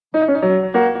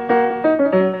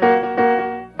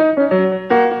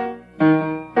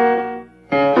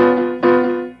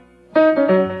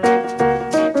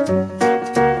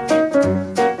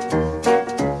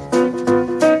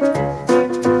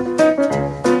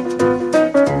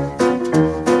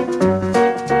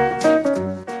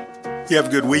You have a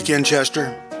good weekend,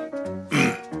 Chester?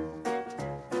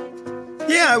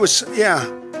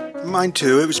 Mine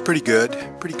too. It was pretty good.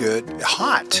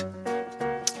 Hot.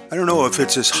 I don't know if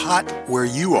it's as hot where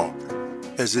you are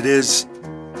as it is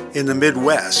in the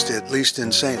Midwest, at least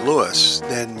in St. Louis.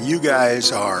 Then you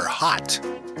guys are hot.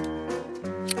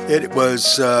 It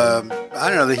was,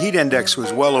 the heat index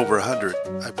was well over 100,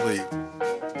 I believe,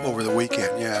 over the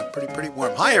weekend. Yeah, pretty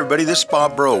warm. Hi, everybody. This is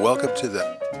Bob Bro. Welcome to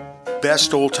the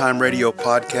Best Old Time Radio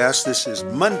Podcast. This is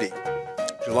Monday,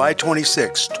 July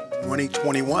 26,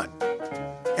 2021.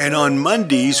 And on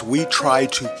Mondays, we try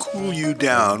to cool you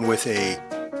down with a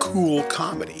cool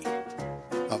comedy.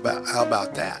 How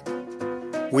about that?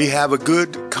 We have a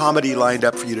good comedy lined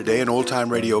up for you today, an old-time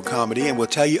radio comedy, and we'll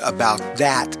tell you about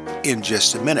that in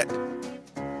just a minute.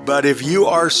 But if you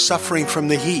are suffering from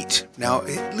the heat, now,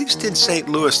 at least in St.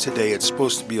 Louis today, it's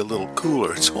supposed to be a little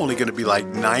cooler. It's only going to be like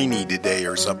 90 today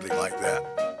or something like that.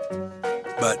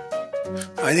 But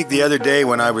I think the other day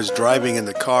when I was driving in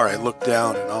the car, I looked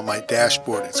down and on my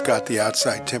dashboard, it's got the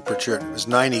outside temperature, and it was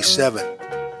 97.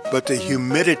 But the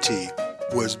humidity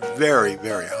was very,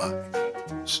 very high.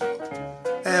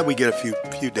 So, we get a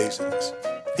few days of this.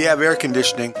 If you have air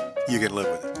conditioning, you can live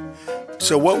with it.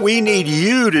 So what we need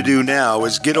you to do now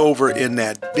is get over in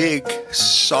that big,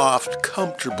 soft,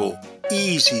 comfortable,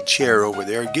 easy chair over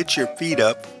there. Get your feet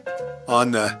up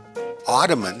on the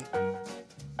ottoman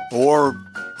or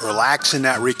relax in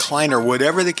that recliner,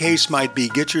 whatever the case might be.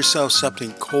 Get yourself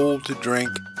something cold to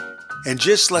drink and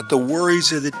just let the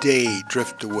worries of the day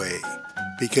drift away,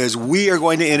 because we are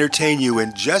going to entertain you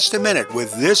in just a minute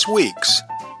with this week's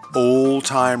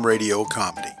old-time radio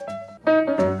comedy.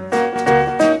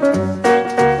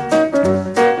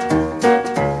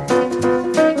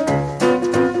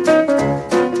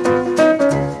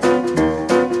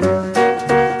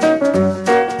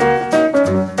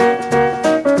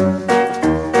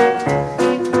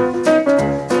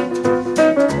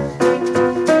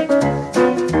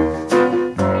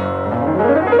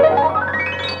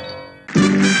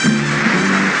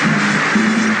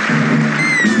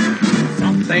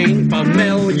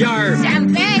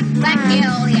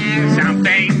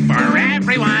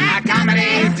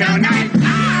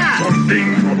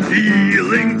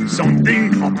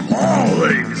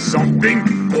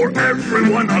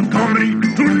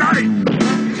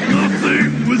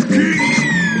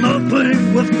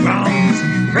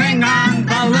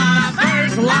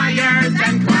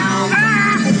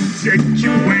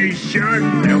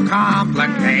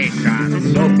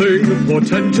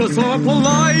 Portentous or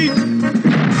polite.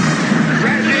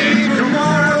 Ready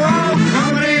tomorrow,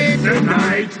 comedy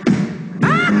tonight.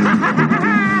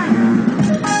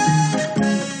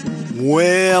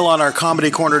 Well, on our Comedy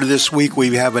Corner this week,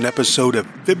 we have an episode of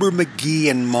Fibber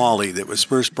McGee and Molly that was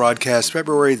first broadcast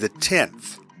February the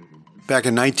 10th, back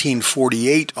in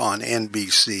 1948 on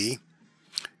NBC.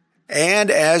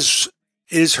 And as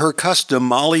is her custom,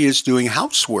 Molly is doing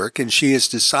housework, and she has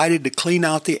decided to clean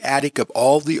out the attic of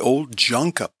all the old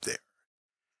junk up there.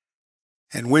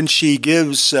 And when she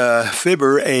gives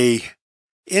Fibber an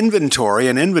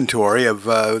inventory of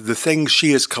the things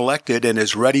she has collected and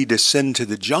is ready to send to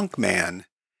the junk man,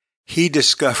 he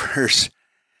discovers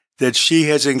that she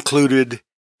has included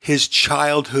his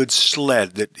childhood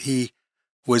sled that he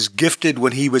was gifted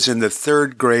when he was in the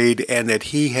 3rd grade, and that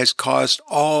he has caused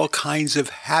all kinds of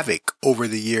havoc over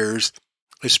the years,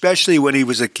 especially when he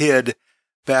was a kid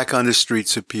back on the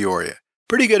streets of Peoria.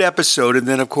 Pretty good episode, and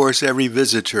then, of course, every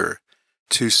visitor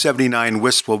to 79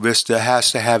 Wistful Vista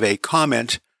has to have a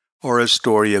comment or a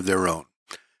story of their own.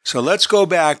 So let's go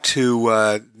back to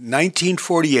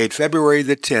 1948, February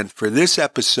the 10th, for this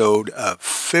episode of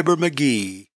Fibber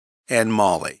McGee and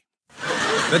Molly.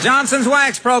 The Johnson's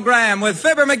Wax Program with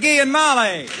Fibber McGee and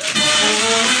Molly.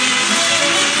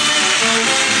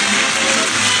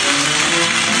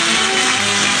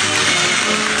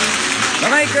 The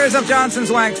makers of Johnson's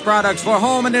Wax products for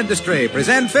home and industry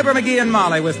present Fibber McGee and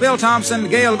Molly with Bill Thompson,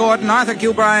 Gail Gordon, Arthur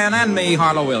Q. Bryan, and me,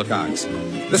 Harlow Wilcox.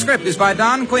 The script is by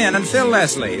Don Quinn and Phil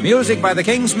Leslie. Music by the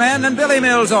King's Men and Billy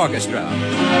Mills Orchestra.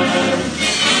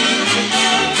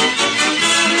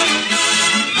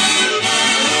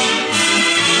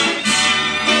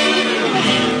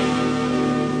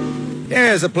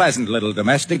 Here's a pleasant little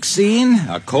domestic scene.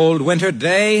 A cold winter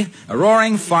day, a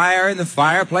roaring fire in the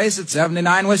fireplace at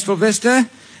 79 Wistful Vista.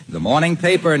 the morning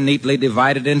paper neatly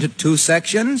divided into 2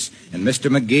 sections, and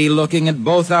Mr. McGee looking at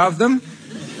both of them,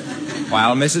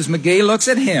 while Mrs. McGee looks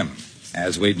at him,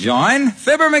 as we join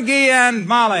Fibber McGee and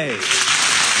Molly.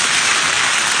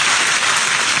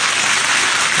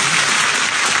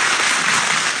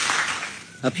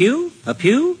 A pew? A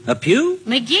pew? A pew?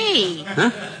 McGee. Huh?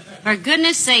 For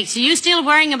goodness sakes, are you still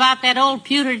worrying about that old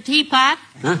pewter teapot?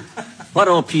 Huh? What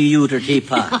old pewter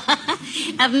teapot?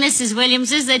 Of Mrs.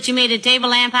 Williams's that you made a table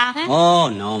lamp out of? Oh,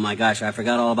 no, my gosh, I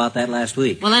forgot all about that last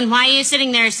week. Well, then why are you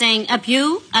sitting there saying, a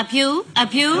pew, a pew, a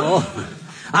pew? Oh,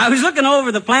 I was looking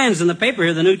over the plans in the paper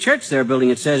here, the new church they're building.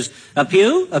 It says, a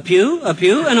pew, a pew, a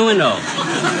pew, and a window.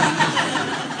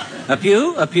 A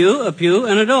pew, a pew, a pew,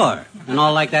 and a door. And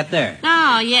all like that there.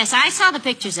 Oh, yes, I saw the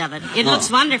pictures of it. It looks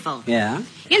wonderful. Yeah?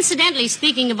 Incidentally,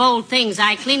 speaking of old things,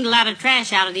 I cleaned a lot of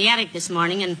trash out of the attic this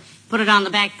morning and put it on the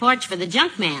back porch for the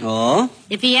junk man. Oh?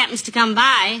 If he happens to come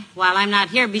by while I'm not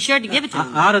here, be sure to give it to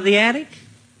him. Out of the attic?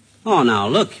 Oh, now,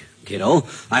 look, kiddo.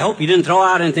 I hope you didn't throw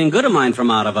out anything good of mine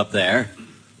from out of up there.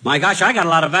 My gosh, I got a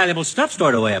lot of valuable stuff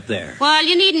stored away up there. Well,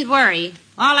 you needn't worry.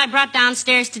 All I brought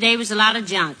downstairs today was a lot of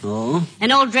junk. Oh?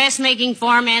 An old dressmaking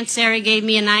form Aunt Sarah gave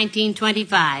me in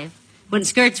 1925, when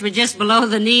skirts were just below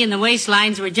the knee and the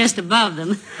waistlines were just above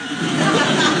them.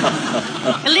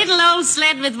 A little old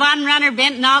sled with one runner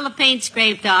bent and all the paint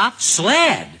scraped off.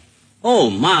 Sled? Oh,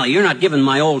 Molly, you're not giving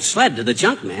my old sled to the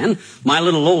junk man. My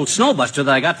little old snowbuster that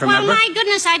I got from... Well, my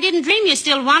goodness, I didn't dream you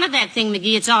still wanted that thing,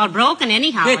 McGee. It's all broken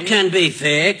anyhow. It can be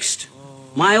fixed.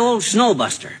 My old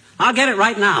snowbuster. I'll get it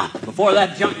right now, before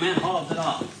that junk man hauls it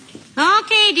off.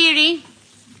 Okay, dearie.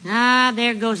 Ah,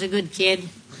 there goes a good kid.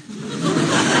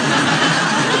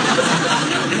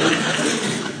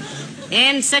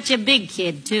 And such a big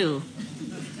kid, too.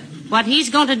 What he's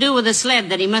going to do with a sled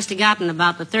that he must have gotten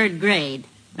about the 3rd grade.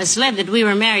 A sled that we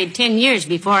were married 10 years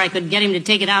before I could get him to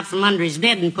take it out from under his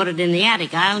bed and put it in the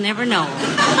attic, I'll never know.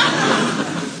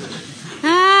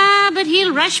 But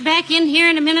he'll rush back in here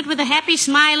in a minute with a happy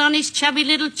smile on his chubby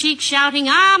little cheek, shouting,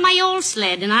 "Ah, my old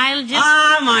sled," and I'll just...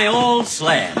 Ah, my old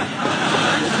sled.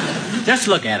 Just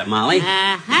look at it, Molly.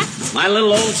 Uh-huh. My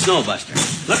little old snowbuster.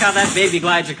 Look how that baby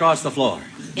glides across the floor.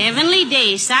 Heavenly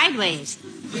days, sideways.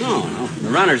 Oh, no. The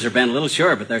runners are bent a little,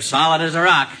 sure, but they're solid as a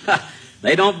rock.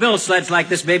 They don't build sleds like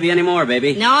this baby anymore,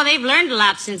 baby. No, they've learned a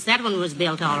lot since that one was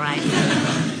built, all right.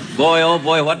 Boy, oh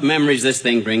boy, what memories this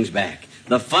thing brings back.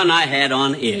 The fun I had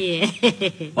on it. Yeah.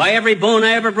 Why, every bone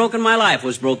I ever broke in my life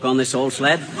was broke on this old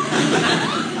sled.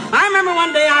 I remember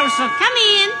one day I was... Come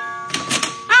in.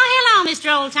 Oh, hello, Mr.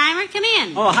 Oldtimer. Come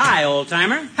in. Oh, hi,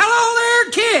 old-timer. Hello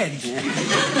there, kids.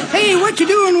 Hey, what you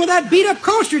doing with that beat-up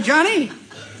coaster, Johnny?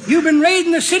 You been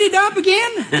raiding the city dump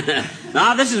again?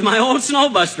 Now, this is my old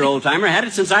snowbuster, old-timer. Had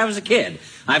it since I was a kid.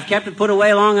 I've kept it put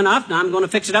away long enough. Now I'm going to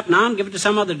fix it up now and give it to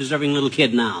some other deserving little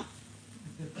kid now.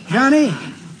 Johnny,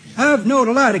 I've knowed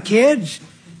a lot of kids.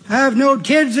 I've knowed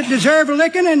kids that deserve a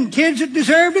licking and kids that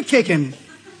deserved a kicking.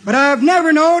 But I've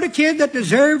never knowed a kid that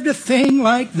deserved a thing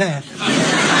like that.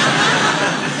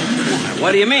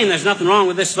 What do you mean? There's nothing wrong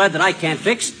with this sled that I can't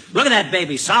fix. Look at that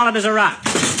baby, solid as a rock.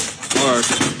 Or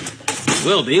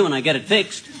will be when I get it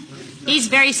fixed. He's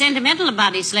very sentimental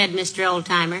about his sled, Mr.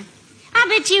 Oldtimer. I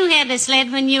bet you had a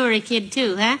sled when you were a kid,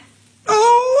 too, huh?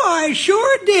 Oh, I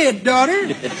sure did, daughter.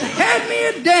 Had me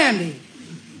a dandy.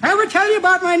 Ever tell you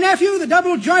about my nephew, the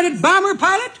double-jointed bomber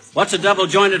pilot? What's a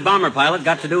double-jointed bomber pilot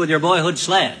got to do with your boyhood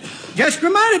sled? Just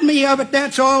reminded me of it,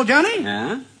 that's all, Johnny.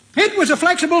 Huh? It was a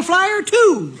flexible flyer,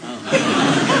 too.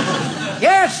 Oh.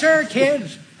 Yes, sir,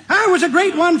 kids. I was a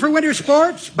great one for winter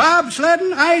sports.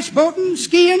 Bobsledding, ice boating,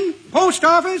 skiing, post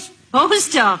office.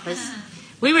 Post office?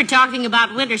 We were talking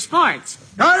about winter sports.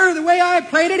 Daughter, the way I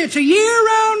played it, it's a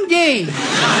year-round game.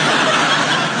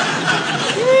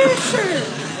 Yes, sir.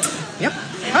 Yep.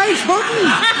 Ice boating.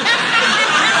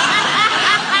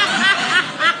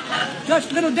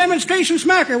 Just a little demonstration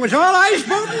smacker was all ice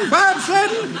boating,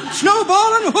 bobsledding,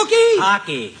 snowballing, hooky.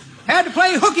 Hockey. Had to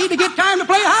play hooky to get time to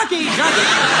play hockey.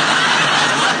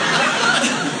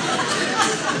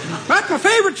 But my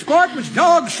favorite sport was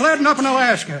dog sledding up in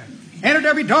Alaska. Entered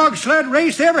every dog sled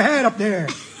race they ever had up there.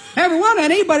 Never won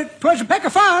any, but it was a peck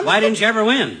of fun. Why didn't you ever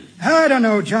win? I don't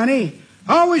know, Johnny.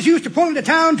 Always used to pull into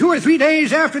town 2 or 3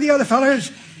 days after the other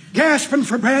fellers, gasping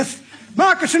for breath,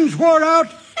 moccasins wore out,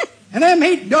 and them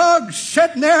 8 dogs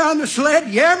sitting there on the sled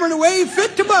yammering away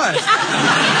fit to bust.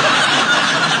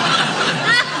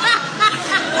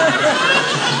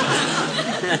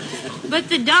 But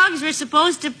the dogs were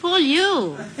supposed to pull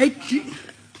you.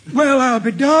 Well, I'll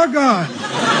be doggone.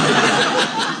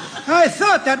 I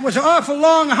thought that was an awful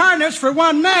long harness for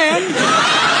one man.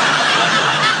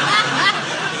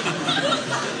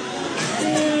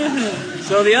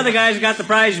 So the other guys got the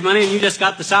prize money and you just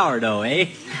got the sourdough, eh?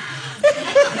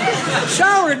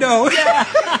 Sourdough.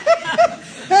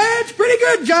 That's pretty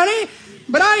good, Johnny.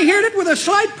 But I heard it with a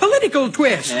slight political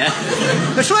twist. Yeah.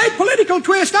 The slight political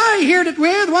twist I heard it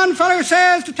with, one feller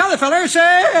says to t'other feller, he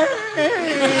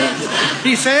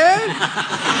says,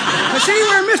 I see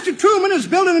where Mr. Truman is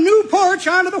building a new porch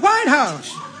onto the White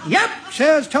House. Yep,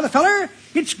 says t'other feller,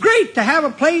 it's great to have a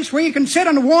place where you can sit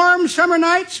on warm summer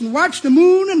nights and watch the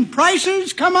moon and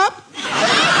prices come up.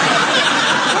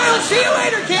 Well, see you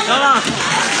later, kid. So long.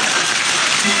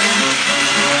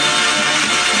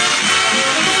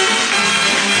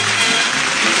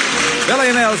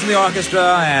 Billy Mills in the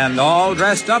orchestra, and all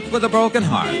dressed up with a broken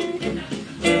heart.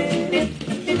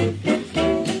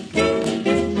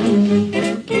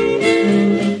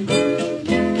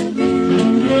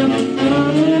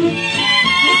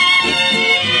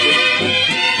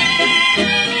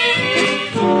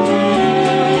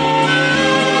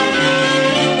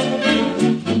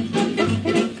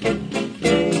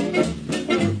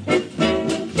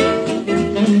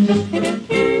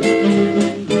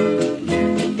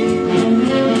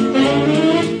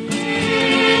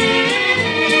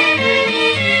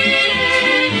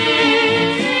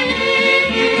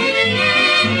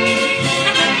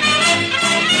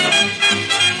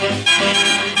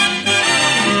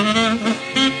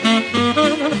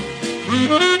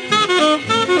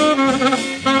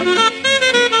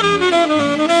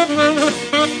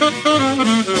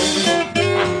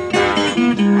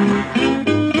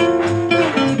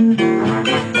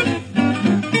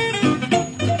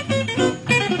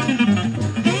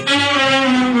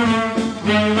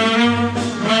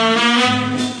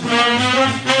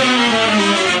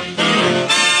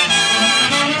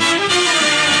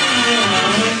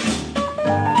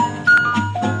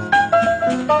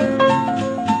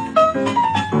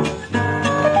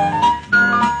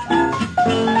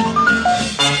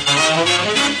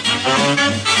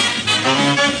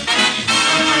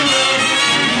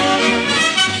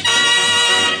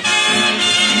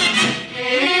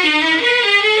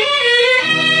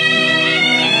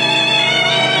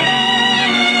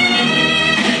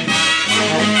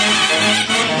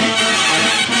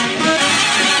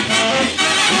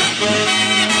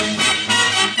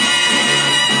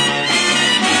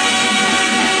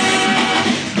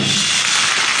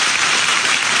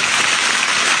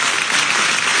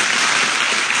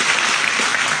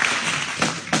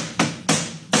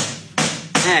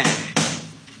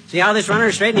 See how this runner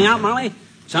is straightening out, Molly?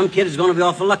 Some kid is going to be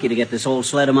awful lucky to get this old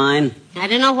sled of mine. I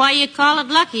don't know why you call it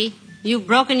lucky. You've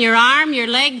broken your arm, your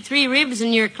leg, 3 ribs,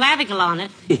 and your clavicle on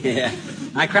it. Yeah.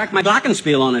 I cracked my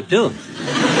glockenspiel on it, too.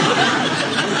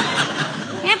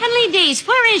 Heavenly days,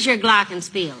 where is your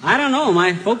glockenspiel? I don't know.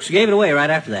 My folks gave it away right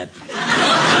after that.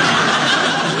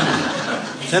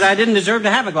 Said I didn't deserve to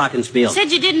have a glockenspiel.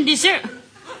 Said you didn't deserve...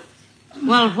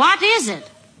 Well, what is it?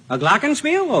 A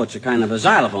glockenspiel? Oh, it's a kind of a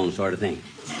xylophone sort of thing.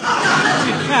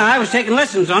 Yeah, I was taking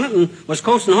lessons on it and was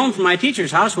coasting home from my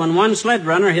teacher's house when one sled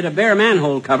runner hit a bare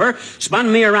manhole cover,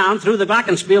 spun me around, threw the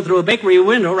glockenspiel through a bakery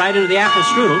window right into the apple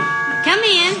strudel. Come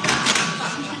in.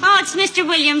 Oh, it's Mr.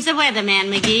 Williams, the weatherman,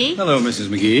 McGee. Hello, Mrs.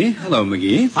 McGee. Hello,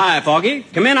 McGee. Hi, Foggy.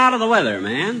 Come in out of the weather,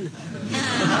 man.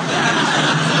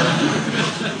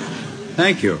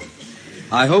 Thank you.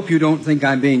 I hope you don't think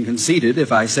I'm being conceited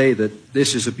if I say that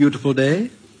this is a beautiful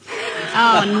day.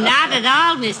 Oh, not at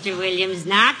all, Mr. Williams,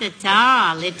 not at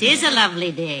all. It is a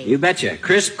lovely day. You betcha.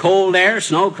 Crisp, cold air,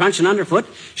 snow crunching underfoot,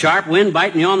 sharp wind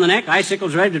biting you on the neck,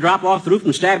 icicles ready to drop off the roof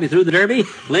and stab you through the derby,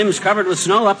 limbs covered with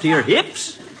snow up to your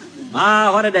hips.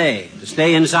 Ah, what a day to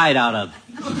stay inside out of.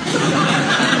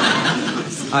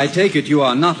 I take it you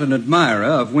are not an admirer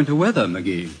of winter weather,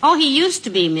 McGee. Oh, he used to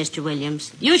be, Mr.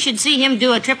 Williams. You should see him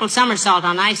do a triple somersault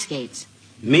on ice skates.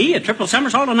 Me? A triple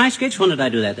somersault on ice skates? When did I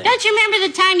do that then? Don't you remember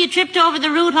the time you tripped over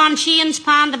the root on Sheehan's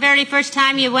Pond the very first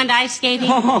time you went ice skating?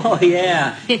 Oh,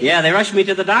 yeah. Yeah, they rushed me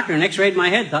to the doctor and x-rayed my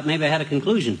head. Thought maybe I had a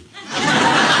conclusion.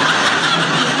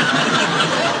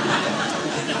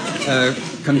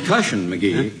 Concussion,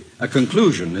 McGee. A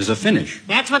conclusion is a finish.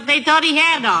 That's what they thought he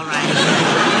had, all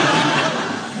right.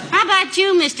 How about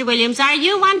you, Mr. Williams? Are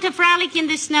you one to frolic in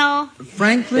the snow?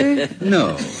 Frankly,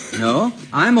 no. No.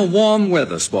 I'm a warm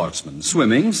weather sportsman.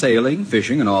 Swimming, sailing,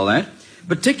 fishing, and all that.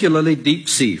 Particularly deep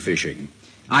sea fishing.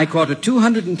 I caught a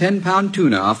 210-pound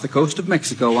tuna off the coast of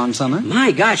Mexico one summer.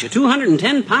 My gosh, a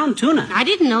 210-pound tuna. I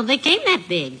didn't know they came that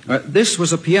big. This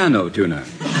was a piano tuna.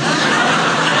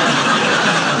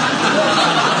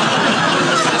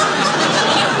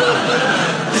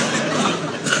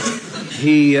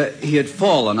 He had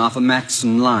fallen off a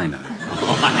Matson liner.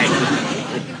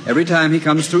 Every time he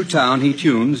comes through town, he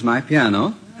tunes my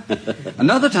piano.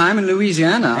 Another time in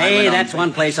Louisiana. Hey, that's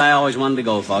one place I always wanted to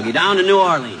go, Foggy. Down to New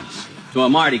Orleans. To a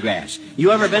Mardi Gras.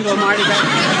 You ever been to a Mardi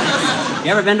Gras?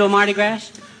 You ever been to a Mardi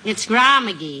Gras? It's Gras,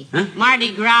 McGee. Huh?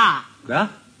 Mardi Gras. Gras?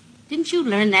 Didn't you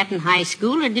learn that in high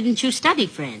school, or didn't you study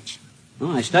French?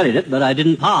 Oh, I studied it, but I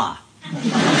didn't pa.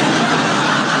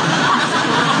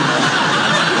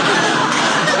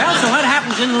 Well, so what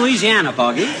happens in Louisiana,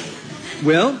 Foggy?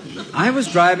 Well, I was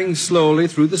driving slowly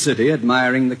through the city,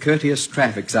 admiring the courteous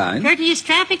traffic signs. Courteous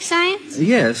traffic signs?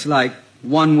 Yes, like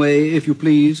one way, if you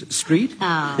please, street.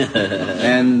 Oh.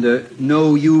 And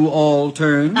no, you all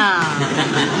turn.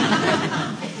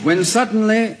 Oh. When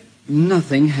suddenly,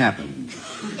 nothing happened.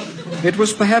 It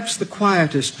was perhaps the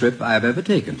quietest trip I've ever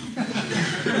taken.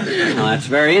 Well, that's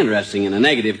very interesting in a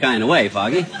negative kind of way,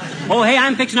 Foggy. Oh, hey,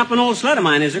 I'm fixing up an old sled of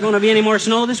mine. Is there going to be any more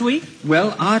snow this week?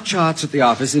 Well, our charts at the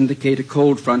office indicate a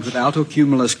cold front with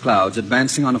altocumulus clouds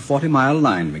advancing on a 40-mile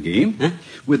line, McGee. Huh?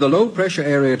 With a low-pressure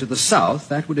area to the south,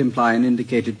 that would imply an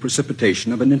indicated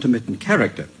precipitation of an intermittent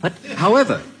character. What?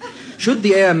 However, should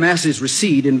the air masses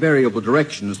recede in variable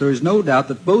directions, there is no doubt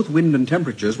that both wind and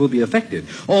temperatures will be affected,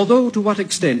 although to what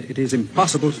extent it is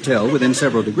impossible to tell within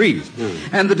several degrees.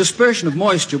 And the dispersion of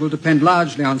moisture will depend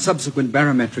largely on subsequent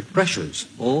barometric pressures.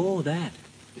 Oh, that.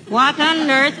 What on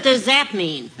earth does that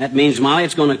mean? That means, Molly,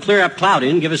 it's going to clear up cloudy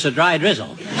and give us a dry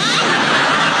drizzle.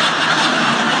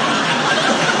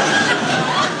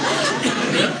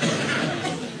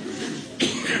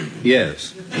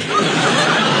 Yes.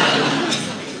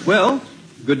 Well,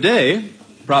 good day,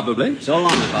 probably. So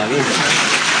long, Foggy.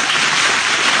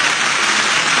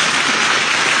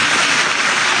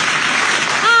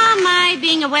 Oh, my,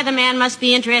 being a weatherman must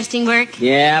be interesting work.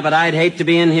 Yeah, but I'd hate to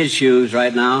be in his shoes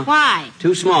right now. Why?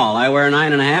 Too small. I wear a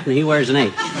 9.5 and he wears an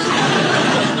 8.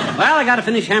 Well, I got to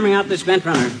finish hammering out this bent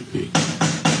runner.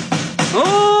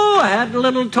 Oh, I had a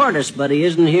little tortoise, but he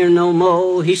isn't here no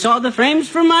mo'. He saw the frames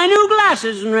from my new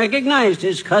glasses and recognized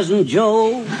his cousin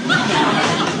Joe.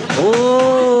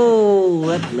 Oh,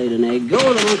 that laid an egg.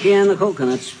 Go the monkey and the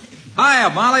coconuts. Hiya,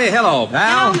 Molly. Hello,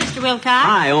 pal. Hello, Mr. Wilcox.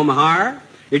 Hi, Omaha.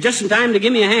 You're just in time to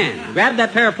give me a hand. Grab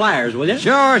that pair of pliers, will you?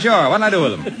 Sure. What'll I do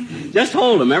with them? Just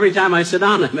hold them every time I sit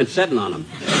down. I've been sitting on them.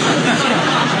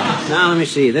 Now, let me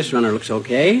see. This runner looks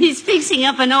okay. He's fixing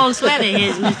up an old sled of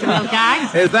his, Mr.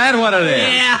 Wilcox. Is that what it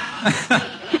is? Yeah.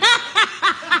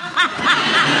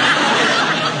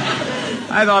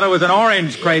 I thought it was an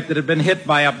orange crate that had been hit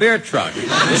by a beer truck.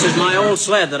 This is my old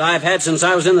sled that I've had since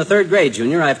I was in the 3rd grade,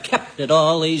 Junior. I've kept it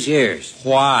all these years.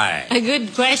 Why? A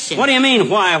good question. What do you mean,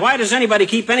 why? Why does anybody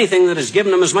keep anything that has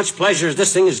given them as much pleasure as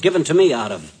this thing has given to me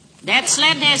out of? That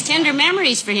sled has tender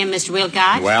memories for him, Mr.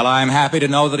 Wilcox. Well, I'm happy to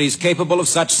know that he's capable of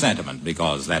such sentiment,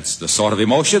 because that's the sort of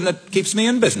emotion that keeps me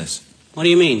in business. What do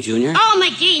you mean, Junior? Oh,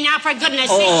 McGee, now for goodness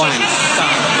sake. Oh, I'm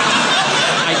sorry.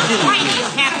 I didn't. Why do you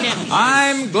have to...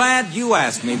 I'm glad you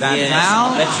asked me that, Yes,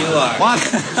 pal. I bet you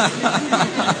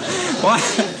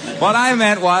are. What I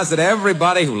meant was that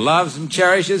everybody who loves and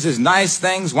cherishes his nice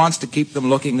things wants to keep them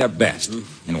looking their best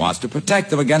and wants to protect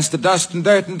them against the dust and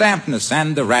dirt and dampness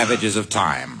and the ravages of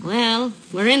time. Well,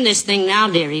 we're in this thing now,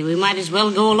 dearie. We might as well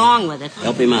go along with it.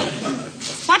 Help him out.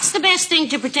 What's the best thing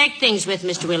to protect things with,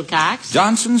 Mr. Wilcox?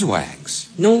 Johnson's Wax.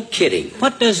 No kidding.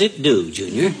 What does it do,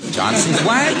 Junior? Johnson's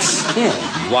Wax? Yeah.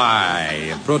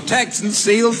 Why, it protects and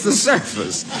seals the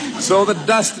surface so that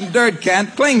dust and dirt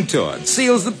can't cling to it.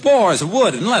 Seals the pores of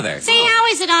wood and leather. Say, how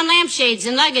is it on lampshades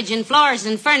and luggage and floors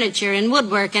and furniture and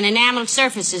woodwork and enameled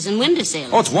surfaces and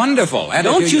windowsills? Oh, it's wonderful. And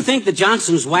Don't you think that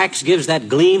Johnson's Wax gives that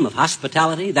gleam of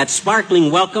hospitality, that sparkling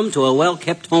welcome to a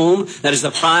well-kept home that is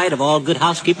the pride of all good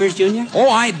housekeepers, Junior? Oh,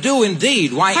 I do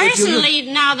indeed. Why, Personally,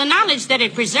 now, the knowledge that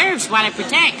it preserves while it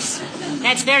protects,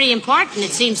 that's very important,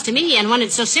 it seems to me. And when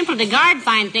it's so simple to guard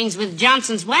fine things with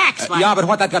Johnson's Wax, why... Yeah, but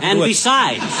what that got to do And with...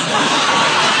 besides...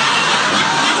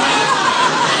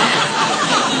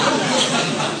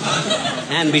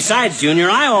 And besides, Junior,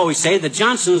 I always say that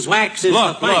Johnson's Wax is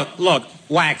Look,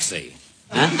 waxy.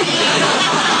 Huh?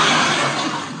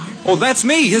 Oh, that's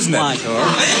me, isn't it? Why, sure.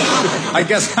 I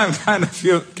guess I'm kind of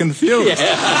confused.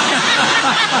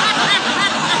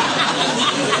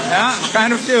 Yeah,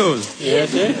 kind of confused. Yes,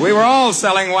 sir. We were all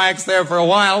selling wax there for a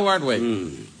while, weren't we?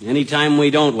 Anytime we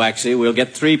don't, Waxy, we'll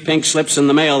get 3 pink slips in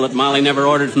the mail that Molly never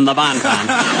ordered from the Bon-Ton.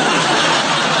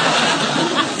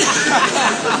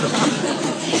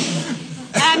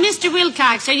 Mr.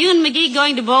 Wilcox, are you and McGee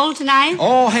going to bowl tonight?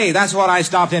 Oh, hey, that's what I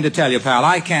stopped in to tell you, pal.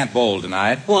 I can't bowl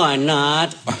tonight. Why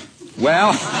not?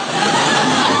 Well,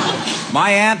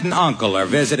 my aunt and uncle are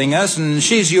visiting us, and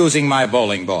she's using my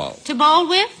bowling ball. To bowl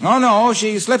with? Oh, no,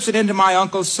 she slips it into my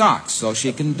uncle's socks so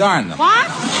she can darn them. What?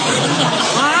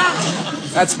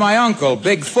 That's my uncle,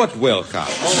 Bigfoot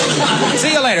Wilcox.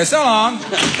 See you later. So long.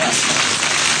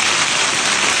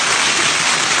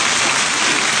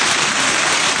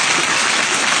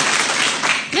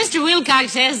 Mr.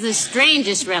 Wilcox has the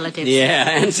strangest relatives. Yeah,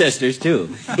 ancestors,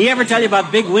 too. He ever tell you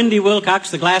about Big Windy Wilcox,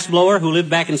 the glass blower, who lived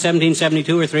back in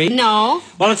 1772 or 3? No.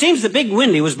 Well, it seems that Big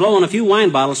Windy was blowing a few wine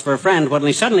bottles for a friend when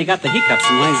he suddenly got the hiccups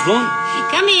and when he was blowing.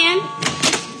 Come in.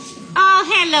 Oh,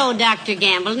 hello, Dr.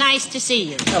 Gamble. Nice to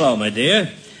see you. Hello, my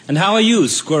dear. And how are you,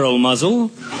 Squirrel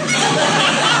Muzzle?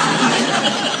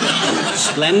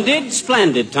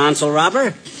 Splendid, tonsil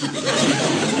robber.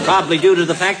 Probably due to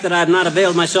the fact that I've not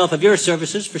availed myself of your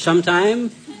services for some time.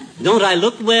 Don't I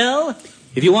look well?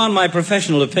 If you want my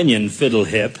professional opinion, Fiddle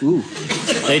Hip,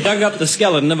 they dug up the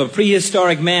skeleton of a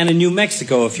prehistoric man in New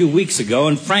Mexico a few weeks ago,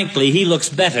 and frankly, he looks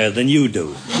better than you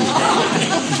do.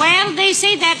 Well, they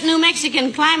say that New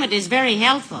Mexican climate is very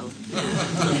healthful.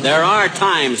 There are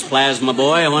times, Plasma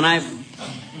Boy, when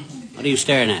What are you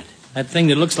staring at? That thing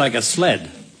that looks like a sled.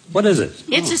 What is it?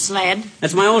 It's a sled.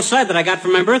 That's my old sled that I got for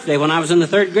my birthday when I was in the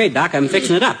 3rd grade, Doc. I'm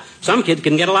fixing it up. Some kid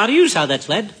can get a lot of use out of that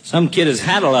sled. Some kid has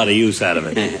had a lot of use out of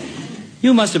it.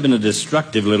 You must have been a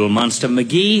destructive little monster,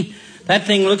 McGee. That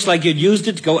thing looks like you'd used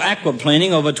it to go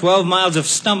aquaplaning over 12 miles of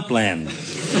stump land.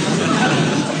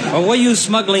 Or were you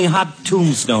smuggling hot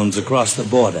tombstones across the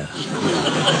border?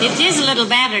 It is a little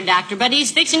battered, Doctor, but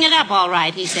he's fixing it up all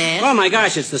right, he says. Oh, my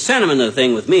gosh, it's the sentiment of the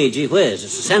thing with me. Gee whiz,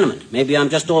 it's the sentiment. Maybe I'm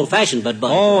just old-fashioned, but...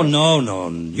 Oh, no.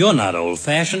 You're not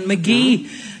old-fashioned, McGee.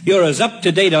 You're as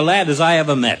up-to-date a lad as I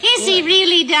ever met. Is he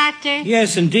really, Doctor?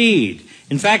 Yes, indeed.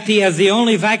 In fact, he has the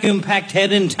only vacuum-packed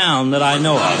head in town that I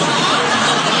know of.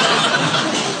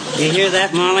 You hear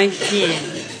that, Molly? Yeah.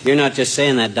 You're not just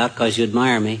saying that, Doc, because you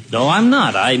admire me. No, I'm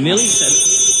not. I merely said...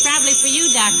 Probably for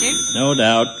you, Doctor. No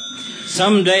doubt.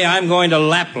 Someday I'm going to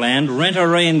Lapland, rent a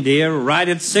reindeer, ride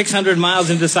it 600 miles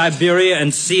into Siberia,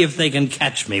 and see if they can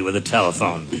catch me with a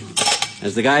telephone.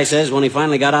 As the guy says when he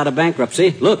finally got out of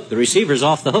bankruptcy, look, the receiver's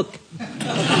off the hook.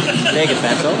 Take it,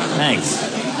 Fatso. Thanks.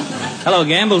 Hello,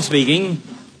 Gamble speaking.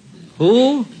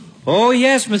 Who? Oh,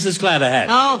 yes, Mrs. Clatterhatch.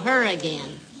 Oh, her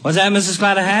again. Was that Mrs.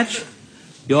 Clatterhatch?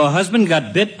 Your husband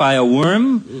got bit by a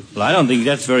worm? Well, I don't think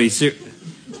that's very serious.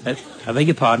 I beg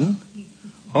your pardon?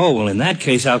 Oh, well, in that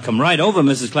case, I'll come right over,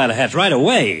 Mrs. Clatterhatch, right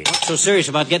away. What's so serious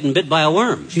about getting bit by a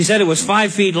worm? She said it was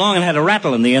 5 feet long and had a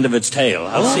rattle in the end of its tail.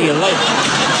 I'll see you later.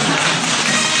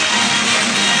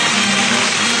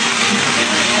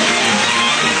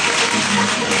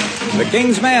 The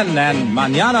King's Men and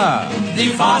Manana. The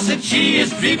faucet, she is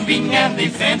dripping and the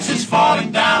fence is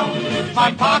falling down.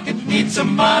 My pocket needs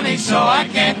some money so I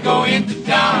can't go into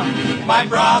town. My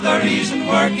brother isn't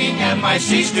working and my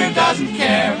sister doesn't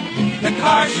care. The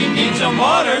car, she needs a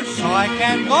motor so I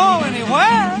can't go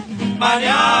anywhere.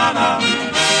 Manana,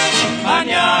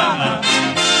 manana,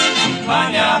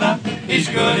 manana is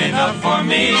good enough for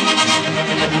me.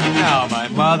 Now my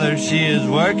mother, she is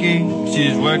working.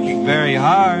 She's working very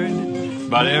hard.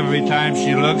 But every time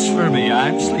she looks for me,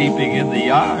 I'm sleeping in the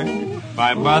yard.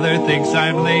 My mother thinks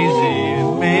I'm lazy,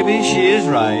 and maybe she is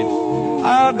right.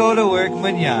 I'll go to work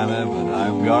mañana, but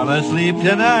I'm gonna sleep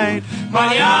tonight.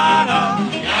 Mañana,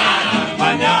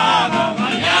 mañana,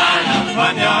 mañana, mañana,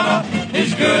 mañana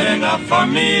is good enough for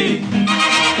me.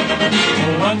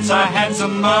 Once I had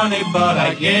some money, but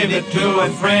I gave it to a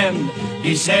friend.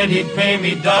 He said he'd pay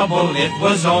me double, it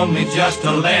was only just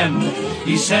a lend.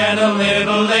 He said a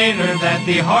little later that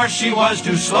the horse, she was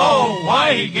too slow.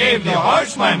 Why he gave the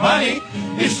horse my money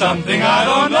is something I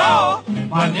don't know.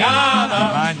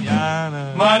 Mañana,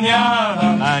 mañana,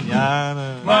 mañana,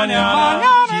 mañana,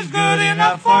 mañana, she's good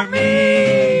enough for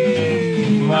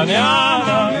me.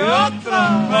 Mañana,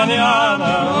 otra,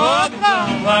 mañana, otra,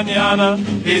 mañana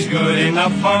is good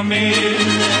enough for me.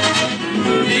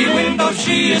 The window,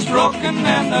 she is broken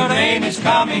and the rain is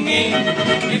coming in.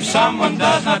 If someone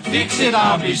does not fix it,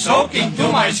 I'll be soaking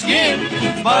to my skin.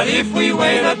 But if we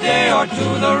wait a day or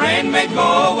two, the rain may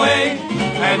go away.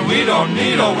 And we don't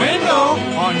need a window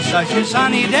on such a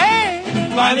sunny day.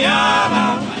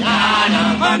 Mañana,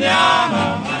 mañana,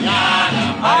 mañana,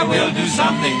 mañana, I will do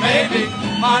something, baby.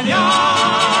 Mañana,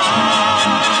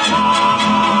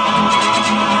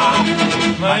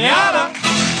 mañana.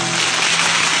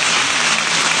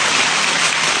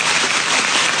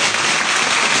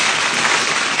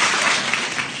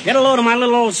 Get a load of my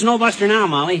little old snowbuster now,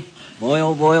 Molly. Boy,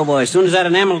 oh boy, oh boy. As soon as that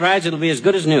enamel dries, it'll be as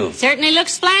good as new. Certainly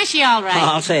looks flashy, all right.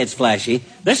 I'll say it's flashy.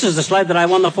 This is the sled that I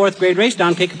won the 4th grade race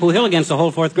down Kickapoo Hill against the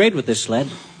whole 4th grade with this sled.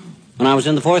 When I was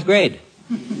in the 4th grade.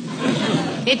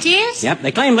 It is? Yep.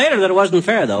 They claimed later that it wasn't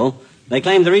fair, though. They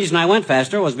claimed the reason I went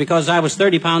faster was because I was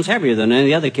 30 pounds heavier than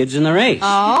any other kids in the race.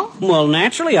 Oh? Well,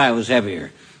 naturally I was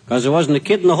heavier. Because there wasn't a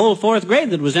kid in the whole 4th grade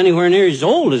that was anywhere near as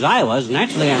old as I was.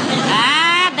 Naturally,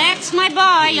 That's my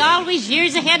boy. Always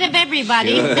years ahead of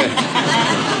everybody. Sure.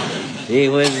 Gee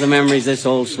whiz, the memories this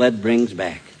old sled brings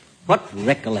back. What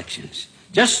recollections.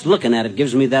 Just looking at it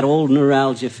gives me that old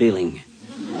neuralgia feeling.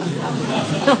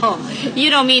 Oh, you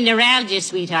don't mean neuralgia,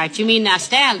 sweetheart. You mean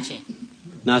nostalgia.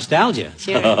 Nostalgia?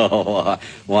 Sure. Oh,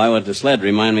 why would the sled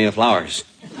remind me of flowers?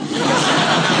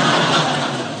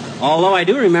 Although I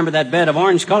do remember that bed of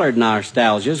orange-colored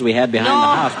nostalgias we had behind the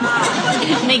house.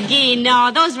 McGee,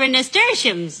 no, those were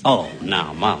nasturtiums. Oh,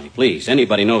 now, Molly, please.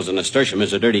 Anybody knows a nasturtium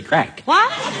is a dirty crack.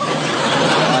 What?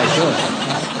 Why, sure.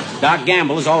 Doc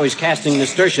Gamble is always casting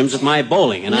nasturtiums at my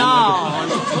bowling, and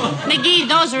McGee,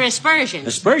 those are aspersions.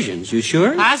 Aspersions, you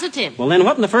sure? Positive. Well, then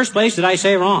what in the first place did I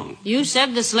say wrong? You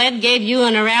said the sled gave you a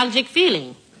neuralgic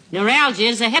feeling. Neuralgia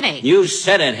is a headache. You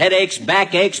said it. Headaches,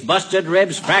 backaches, busted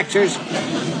ribs, fractures.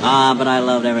 But I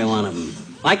loved every one of them.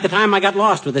 Like the time I got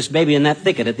lost with this baby in that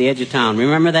thicket at the edge of town.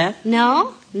 Remember that?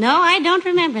 No, I don't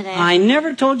remember that. I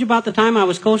never told you about the time I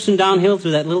was coasting downhill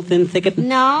through that little thin thicket?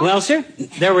 No. Well, sir,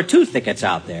 there were 2 thickets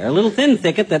out there. A little thin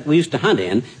thicket that we used to hunt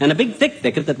in, and a big thick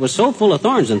thicket that was so full of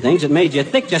thorns and things it made you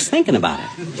thick just thinking about it.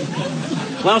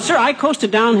 Well, sir, I coasted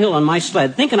downhill on my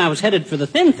sled thinking I was headed for the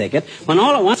thin thicket when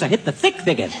all at once I hit the thick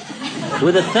thicket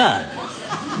with a thud.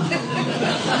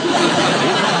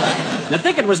 The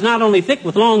thicket was not only thick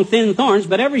with long, thin thorns,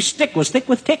 but every stick was thick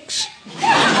with ticks.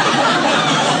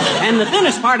 And the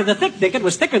thinnest part of the thick thicket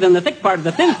was thicker than the thick part of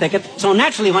the thin thicket, so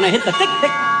naturally when I hit the thick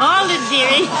thicket... Hold it,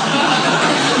 dearie.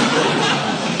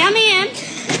 Come in.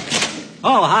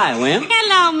 Oh, hi, Wimp.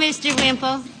 Hello, Mr.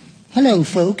 Wimple. Hello,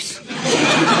 folks.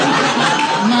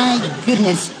 My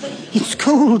goodness, it's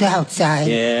cold outside.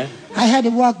 Yeah? I had to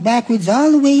walk backwards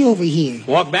all the way over here.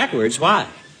 Walk backwards? Why?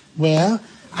 Well,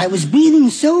 I was breathing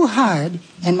so hard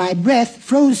and my breath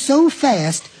froze so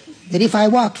fast that if I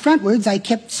walked frontwards, I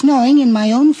kept snoring in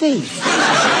my own face.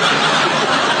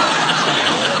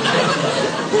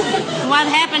 What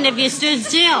happened if you stood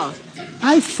still?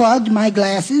 I fogged my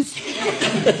glasses.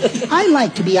 I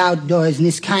like to be outdoors in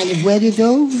this kind of weather,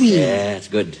 though, really. Yeah, it's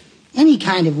good. Any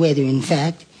kind of weather, in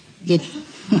fact. It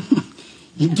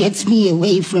gets me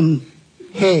away from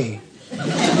her.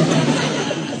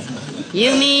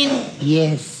 You mean?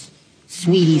 Yes,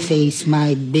 Sweetie Face,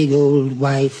 my big old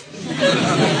wife.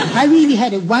 I really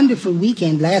had a wonderful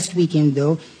weekend last weekend,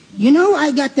 though. You know,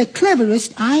 I got the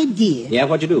cleverest idea. Yeah,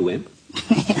 what'd you do, Wimp?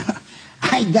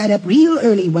 I got up real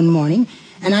early one morning,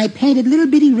 and I painted little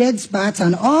bitty red spots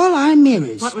on all our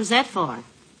mirrors. What was that for?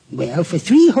 Well, for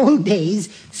 3 whole days,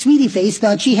 Sweetie Face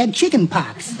thought she had chicken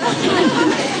pox.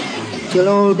 Till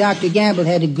old Dr. Gamble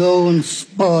had to go and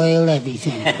spoil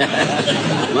everything.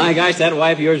 My gosh, that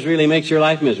wife of yours really makes your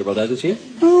life miserable, doesn't she?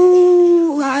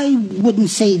 Oh, I wouldn't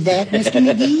say that, Mr.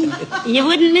 McGee. You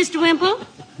wouldn't, Mr. Wimple?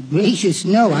 Gracious,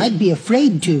 no, I'd be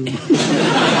afraid to.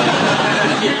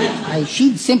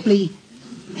 She'd simply...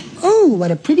 Oh, what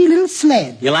a pretty little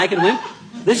sled. You like it, Wimp?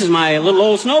 This is my little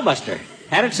old snowbuster.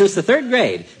 Had it since the 3rd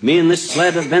grade. Me and this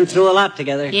sled have been through a lot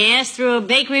together. Yes, through a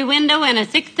bakery window and a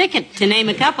thick thicket, to name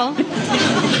a couple.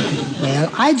 Well,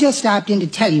 I just stopped in to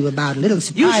tell you about a little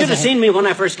surprise. You should have seen me when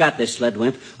I first got this sled,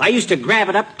 Wimp. I used to grab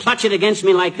it up, clutch it against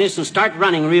me like this, and start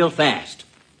running real fast.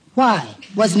 Why?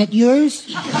 Wasn't it yours?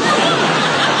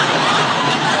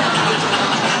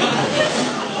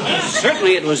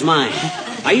 Certainly it was mine.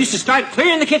 I used to start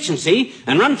clearing the kitchen, see,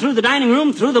 and run through the dining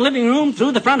room, through the living room,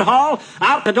 through the front hall,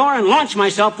 out the door, and launch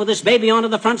myself with this baby onto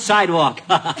the front sidewalk.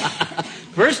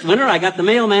 First winter, I got the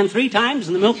mailman 3 times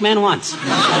and the milkman once.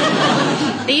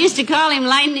 They used to call him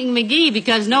Lightning McGee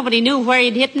because nobody knew where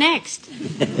he'd hit next.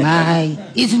 My,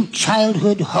 isn't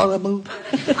childhood horrible?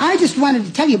 I just wanted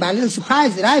to tell you about a little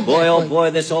surprise that I've got. Boy, oh boy,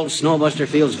 this old snowbuster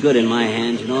feels good in my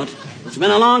hands, you know what? It's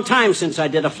been a long time since I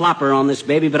did a flopper on this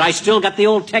baby, but I still got the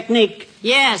old technique.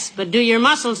 Yes, but do your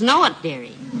muscles know it,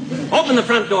 dearie? Open the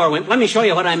front door, Wimp. Let me show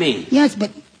you what I mean. Yes,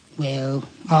 but... Well,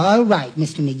 all right,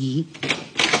 Mr. McGee.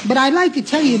 But I'd like to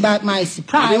tell you about my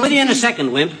surprise. I'll be with you in a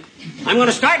second, Wimp. I'm going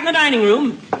to start in the dining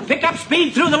room, pick up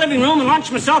speed through the living room, and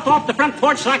launch myself off the front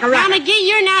porch like a Now, rocket. McGee,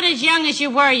 you're not as young as you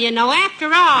were, you know. After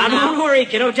all, Now, don't worry,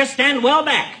 kiddo. Just stand well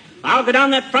back. I'll go down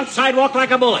that front sidewalk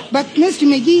like a bullet. But, Mr.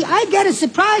 McGee, I've got a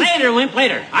surprise. Later, Wimp,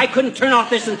 later. I couldn't turn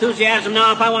off this enthusiasm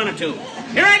now if I wanted to.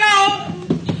 Here I go!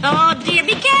 Oh, dear,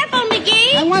 be careful,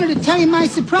 McGee. I wanted to tell you my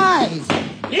surprise.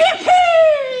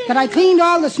 Yippee! That I cleaned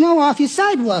all the snow off your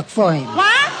sidewalk for him.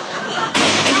 What?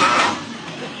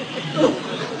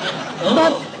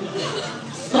 But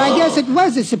I guess it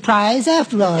was a surprise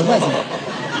after all, wasn't it?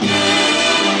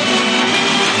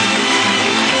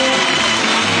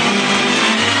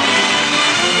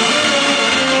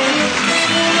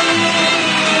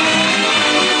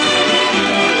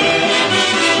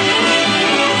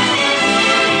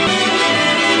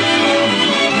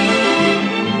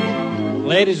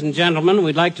 ladies and gentlemen,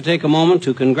 we'd like to take a moment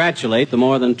to congratulate the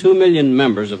more than 2 million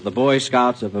members of the Boy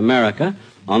Scouts of America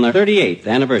on their 38th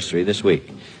anniversary this week.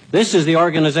 This is the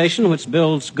organization which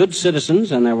builds good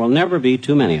citizens, and there will never be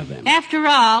too many of them. After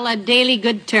all, a daily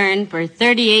good turn for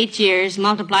 38 years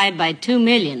multiplied by 2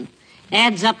 million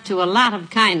adds up to a lot of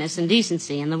kindness and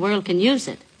decency, and the world can use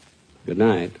it. Good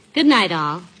night. Good night,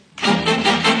 all.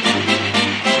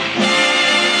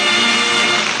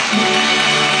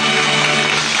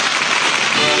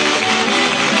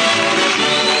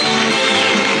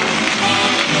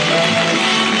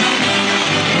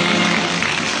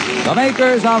 The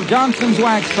makers of Johnson's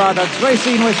Wax Products,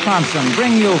 Racine, Wisconsin,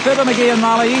 bring you Fibber McGee and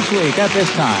Molly each week at this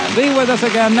time. Be with us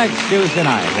again next Tuesday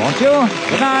night, won't you?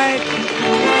 Good night.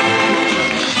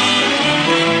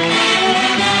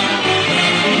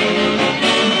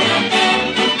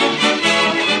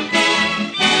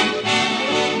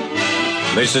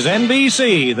 This is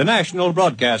NBC, the National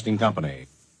Broadcasting Company.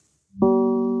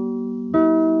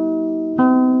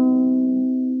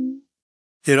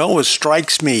 It always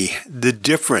strikes me the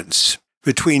difference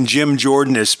between Jim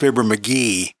Jordan as Fibber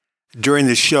McGee during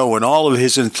the show and all of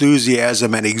his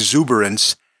enthusiasm and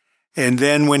exuberance, and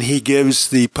then when he gives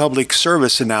the public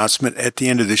service announcement at the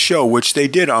end of the show, which they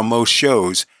did on most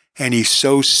shows, and he's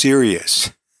so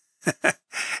serious.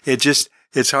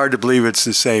 It's hard to believe it's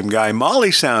the same guy.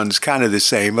 Molly sounds kind of the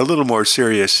same, a little more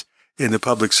serious in the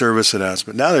public service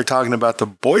announcement. Now they're talking about the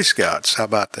Boy Scouts. How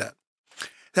about that?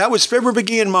 That was Fibber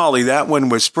McGee and Molly. That one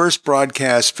was first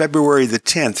broadcast February the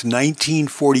 10th,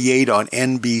 1948 on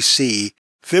NBC.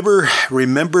 Fibber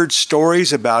remembered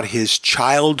stories about his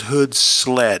childhood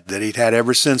sled that he'd had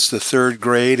ever since the third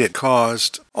grade. It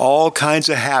caused all kinds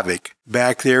of havoc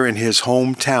back there in his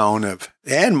hometown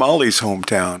and Molly's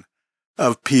hometown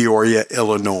of Peoria,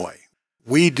 Illinois.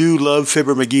 We do love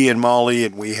Fibber McGee and Molly,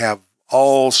 and we have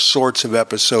all sorts of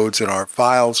episodes in our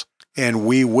files, and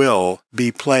we will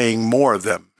be playing more of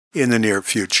them in the near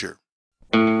future.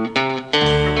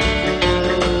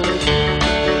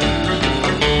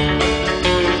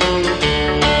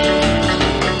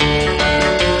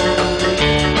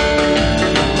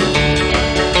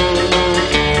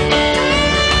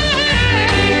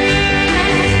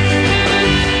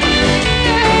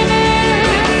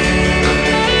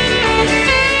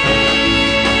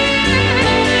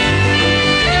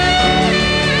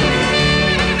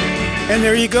 And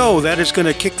there you go. That is going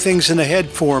to kick things in the head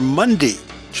for Monday,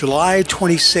 July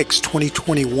 26,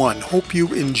 2021. Hope you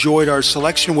enjoyed our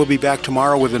selection. We'll be back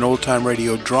tomorrow with an old-time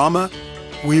radio drama.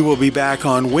 We will be back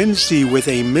on Wednesday with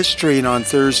a mystery and on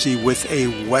Thursday with a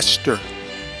Western.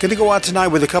 Going to go out tonight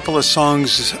with a couple of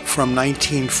songs from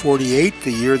 1948,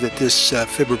 the year that this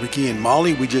Fibber McGee and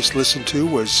Molly we just listened to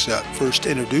was first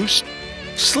introduced.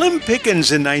 Slim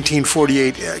pickings in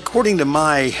 1948, according to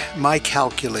my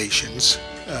calculations.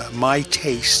 My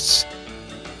tastes.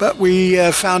 But we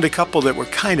found a couple that were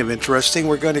kind of interesting.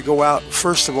 We're going to go out,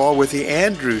 first of all, with the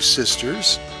Andrews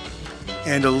Sisters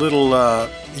and a little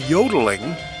yodeling.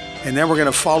 And then we're going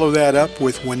to follow that up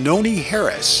with Wynonie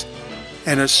Harris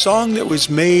and a song that was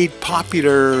made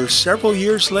popular several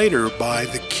years later by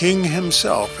the king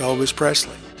himself, Elvis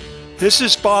Presley. This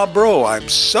is Bob Bro. I'm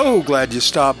so glad you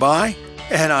stopped by,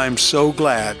 and I'm so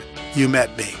glad you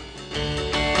met me.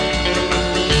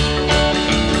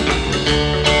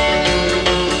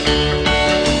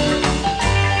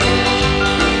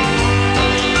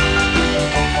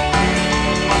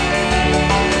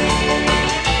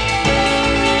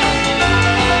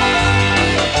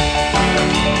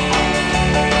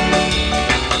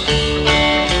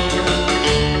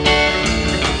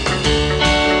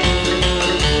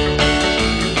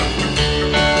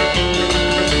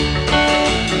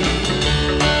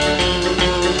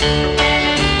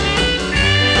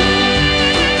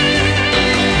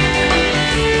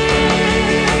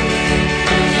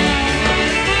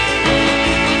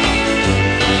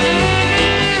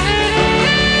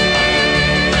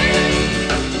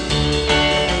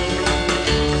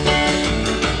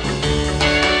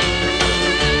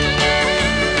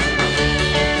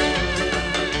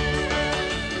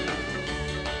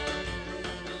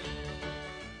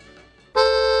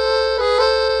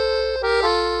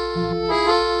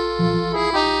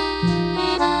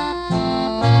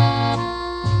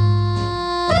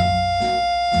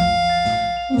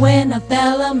 When a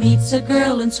fella meets a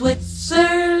girl in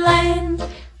Switzerland,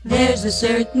 there's a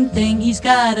certain thing he's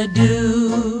gotta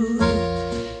do.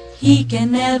 He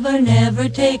can never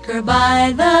take her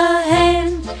by the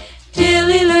hand till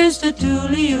he learns to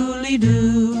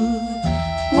tooly-ooly-doo.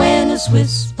 When a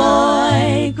Swiss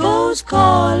boy goes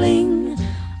calling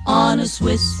on a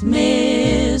Swiss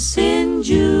miss in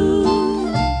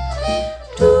June,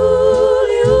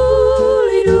 tooly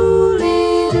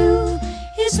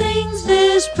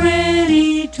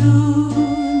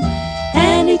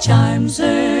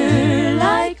her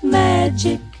like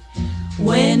magic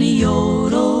when he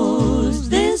yodels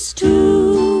this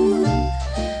tune.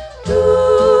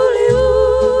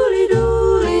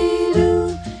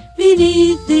 Dooley-ooly-dooley-doo,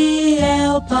 beneath the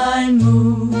alpine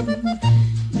moon,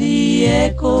 the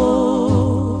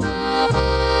echo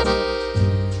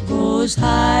goes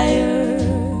higher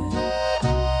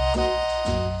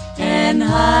and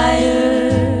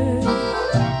higher,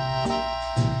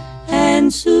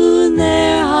 and soon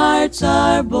their hearts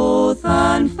are both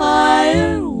on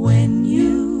fire. When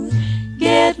you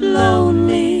get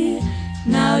lonely,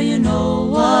 now you know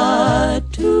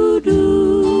what to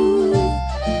do.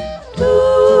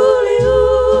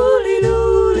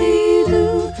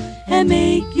 Dooley-ooly-dooley-doo, and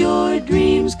make your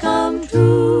dreams come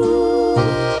true.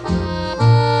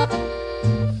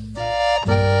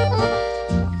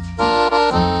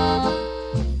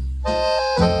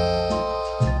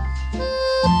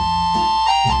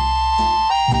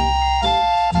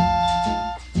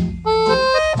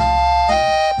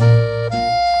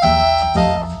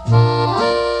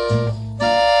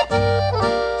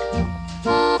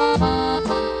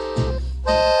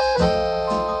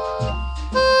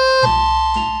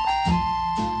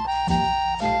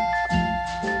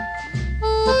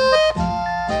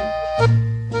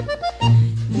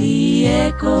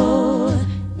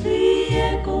 The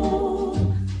echo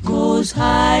goes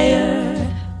higher,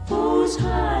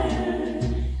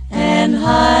 and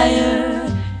higher,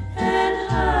 and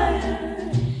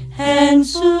higher, and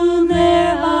soon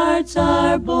their hearts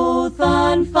are both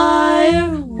on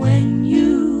fire. When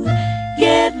you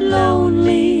get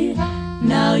lonely,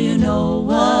 now you know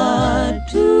what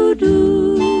to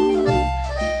do.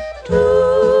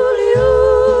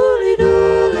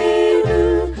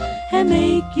 Dooley-ooly-dooley-doo, and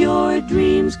make your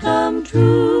dreams come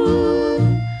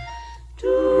true.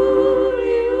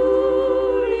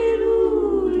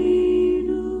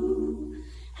 Dooley-ooly-dooley-doo,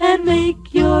 and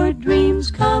make your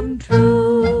dreams come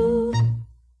true.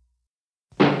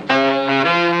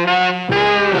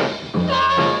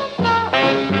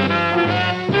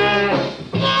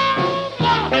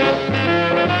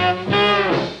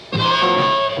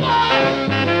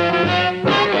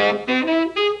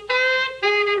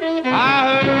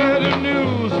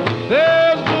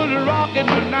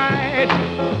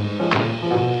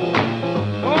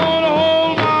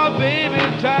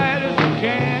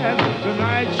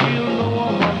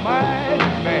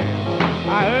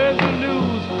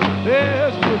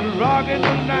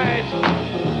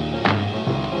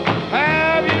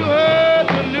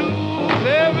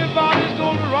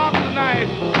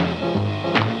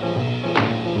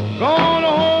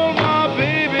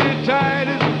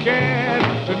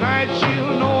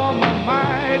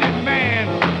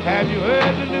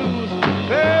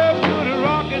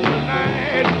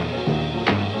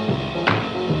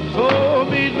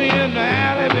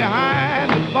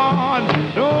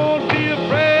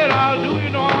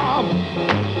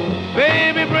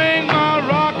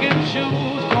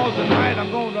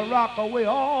 Rock away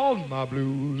all my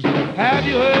blues. Have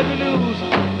you heard the news?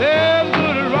 There's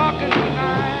good rockin'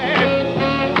 tonight.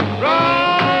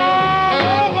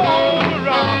 Rock on,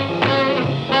 rock.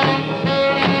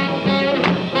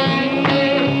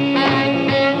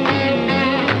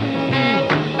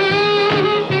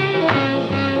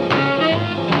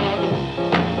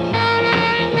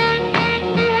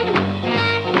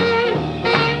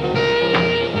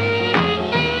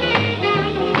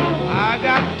 I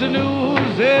got the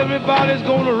news. Everybody's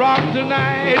gonna rock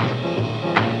tonight.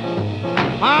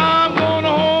 I'm gonna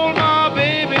hold my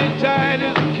baby tight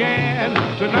as I can.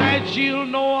 Tonight she'll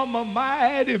know I'm a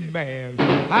mighty man.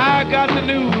 I got the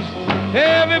news.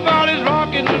 Everybody's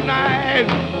rocking tonight.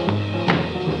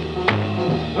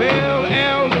 Well,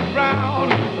 Elder Brown,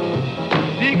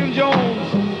 Deacon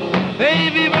Jones,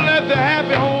 they've even left their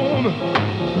happy home.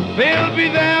 They'll be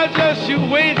there, just you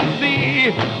wait to see.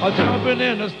 A jumping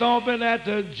and a stomping at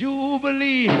the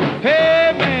Jubilee.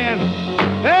 Hey man,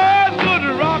 there's good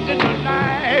rockin'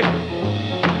 tonight.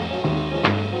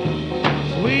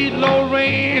 Sweet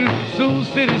Lorraine, Sioux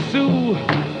City Sue,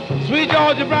 sweet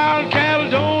Georgia Brown,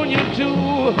 Caledonia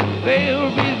too.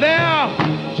 They'll be there,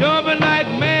 jumping like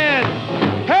mad.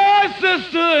 Hey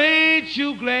sister, ain't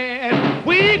you glad?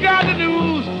 We got the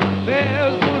news,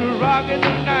 there's good rockin'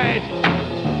 tonight.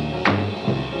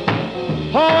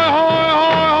 Hoy, hoy,